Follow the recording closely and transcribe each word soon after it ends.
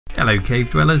Hello cave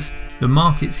dwellers, the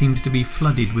market seems to be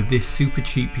flooded with this super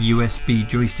cheap USB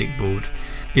joystick board.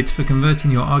 It's for converting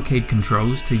your arcade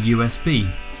controls to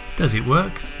USB. Does it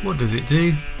work? What does it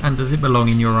do? And does it belong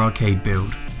in your arcade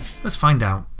build? Let's find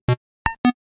out.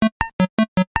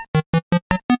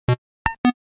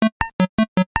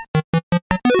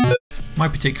 My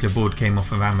particular board came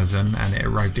off of Amazon and it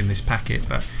arrived in this packet,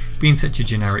 but being such a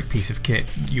generic piece of kit,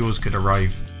 yours could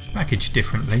arrive packaged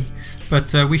differently,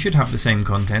 but we should have the same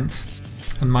contents.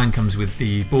 And mine comes with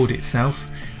the board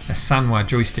itself, a Sanwa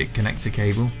joystick connector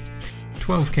cable,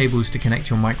 12 cables to connect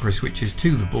your micro switches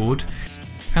to the board,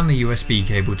 and the USB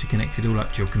cable to connect it all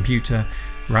up to your computer,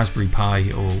 Raspberry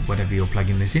Pi or whatever you're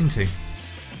plugging this into.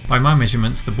 By my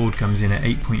measurements, the board comes in at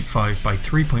 8.5 by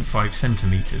 3.5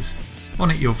 centimeters. On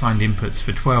it you'll find inputs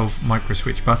for 12 micro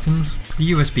switch buttons,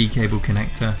 the USB cable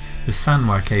connector, the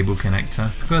Sanwa cable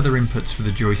connector, further inputs for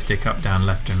the joystick up, down,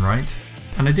 left and right,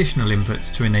 and additional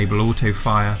inputs to enable auto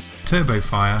fire, turbo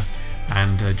fire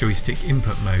and joystick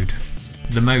input mode.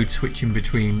 The mode switching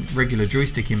between regular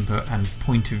joystick input and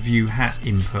point of view hat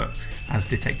input as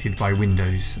detected by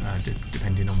Windows,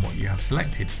 depending on what you have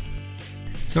selected.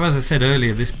 So as I said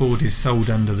earlier, this board is sold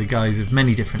under the guise of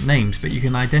many different names, but you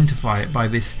can identify it by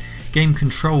this game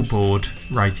control board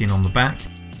writing on the back,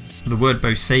 the word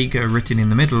Bosega written in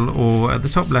the middle, or at the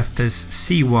top left there's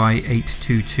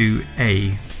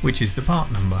CY-822A, which is the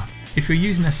part number. If you're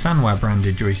using a Sanwa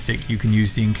branded joystick, you can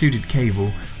use the included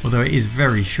cable, although it is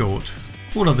very short.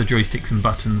 All other joysticks and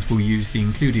buttons will use the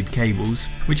included cables,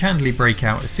 which handily break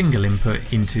out a single input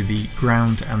into the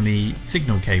ground and the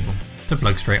signal cable to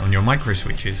plug straight on your micro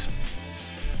switches.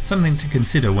 Something to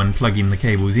consider when plugging the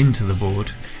cables into the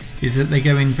board is that they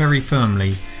go in very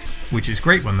firmly, which is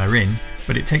great when they're in,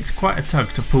 but it takes quite a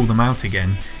tug to pull them out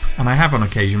again, and I have on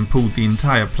occasion pulled the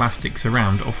entire plastic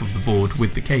surround off of the board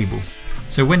with the cable.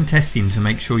 So when testing to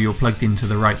make sure you're plugged into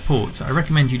the right ports, I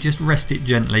recommend you just rest it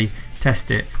gently,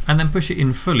 test it, and then push it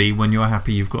in fully when you're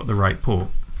happy you've got the right port.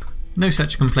 No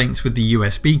such complaints with the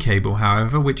USB cable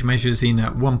however, which measures in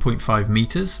at 1.5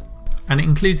 meters. And it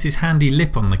includes this handy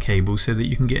lip on the cable so that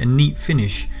you can get a neat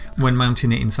finish when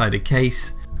mounting it inside a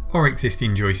case or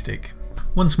existing joystick.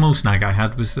 One small snag I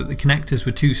had was that the connectors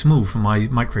were too small for my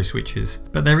micro switches,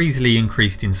 but they're easily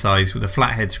increased in size with a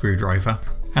flathead screwdriver.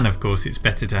 And of course it's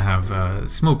better to have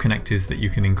small connectors that you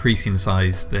can increase in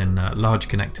size than large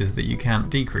connectors that you can't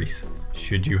decrease,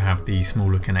 should you have the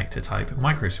smaller connector type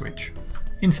micro switch.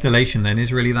 Installation then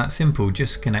is really that simple,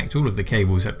 just connect all of the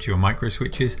cables up to your micro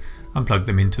switches and plug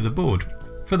them into the board.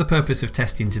 For the purpose of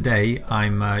testing today,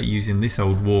 I'm using this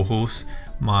old warhorse,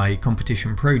 my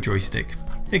Competition Pro joystick.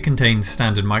 It contains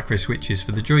standard micro switches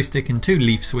for the joystick and 2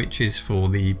 leaf switches for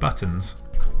the buttons.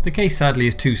 The case sadly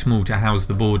is too small to house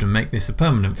the board and make this a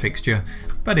permanent fixture,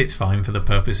 but it's fine for the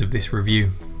purpose of this review.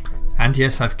 And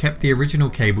yes, I've kept the original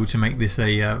cable to make this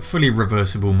a fully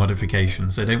reversible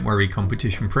modification, so don't worry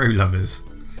Competition Pro lovers.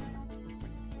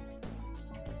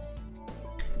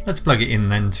 Let's plug it in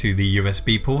then to the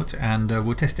USB port and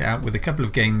we'll test it out with a couple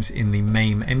of games in the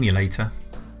MAME emulator.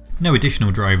 No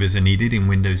additional drivers are needed in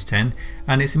Windows 10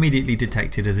 and it's immediately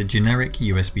detected as a generic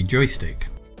USB joystick.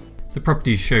 The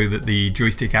properties show that the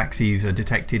joystick axes are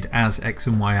detected as X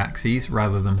and Y axes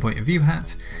rather than point of view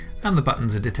hat, and the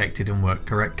buttons are detected and work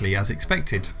correctly as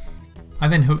expected. I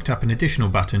then hooked up an additional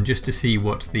button just to see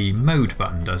what the mode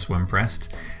button does when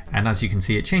pressed, and as you can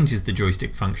see it changes the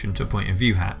joystick function to point of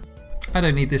view hat. I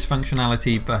don't need this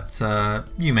functionality, but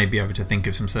you may be able to think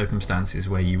of some circumstances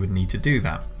where you would need to do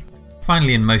that.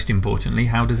 Finally and most importantly,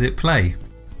 how does it play?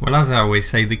 Well, as I always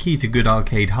say, the key to good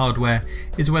arcade hardware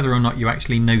is whether or not you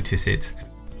actually notice it.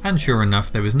 And sure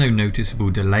enough, there was no noticeable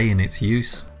delay in its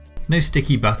use, no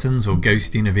sticky buttons or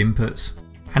ghosting of inputs,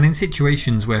 and in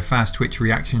situations where fast twitch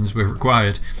reactions were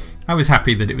required, I was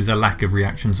happy that it was a lack of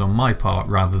reactions on my part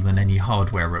rather than any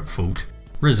hardware at fault,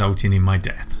 resulting in my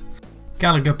death.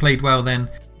 Gallagher played well then,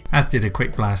 as did a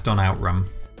quick blast on Outrun.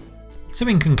 So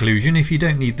in conclusion, if you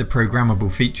don't need the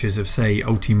programmable features of say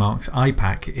Ultimark's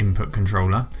iPack input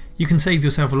controller, you can save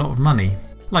yourself a lot of money.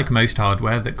 Like most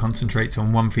hardware that concentrates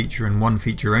on one feature and one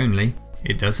feature only,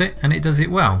 it does it and it does it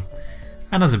well.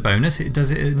 And as a bonus, it does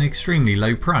it at an extremely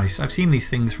low price. I've seen these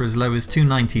things for as low as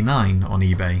 $2.99 on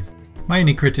eBay. My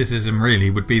only criticism really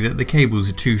would be that the cables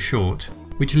are too short,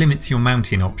 which limits your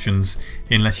mounting options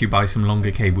unless you buy some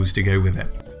longer cables to go with it.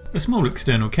 A small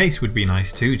external case would be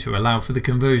nice too to allow for the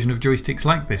conversion of joysticks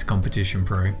like this Competition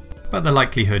Pro, but the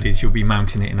likelihood is you'll be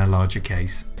mounting it in a larger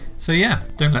case. So yeah,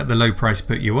 don't let the low price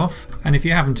put you off, and if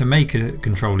you happen to make a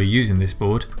controller using this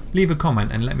board, leave a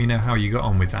comment and let me know how you got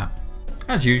on with that.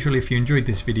 As usual, if you enjoyed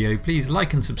this video, please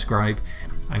like and subscribe,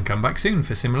 and come back soon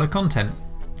for similar content.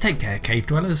 Take care, cave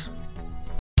dwellers.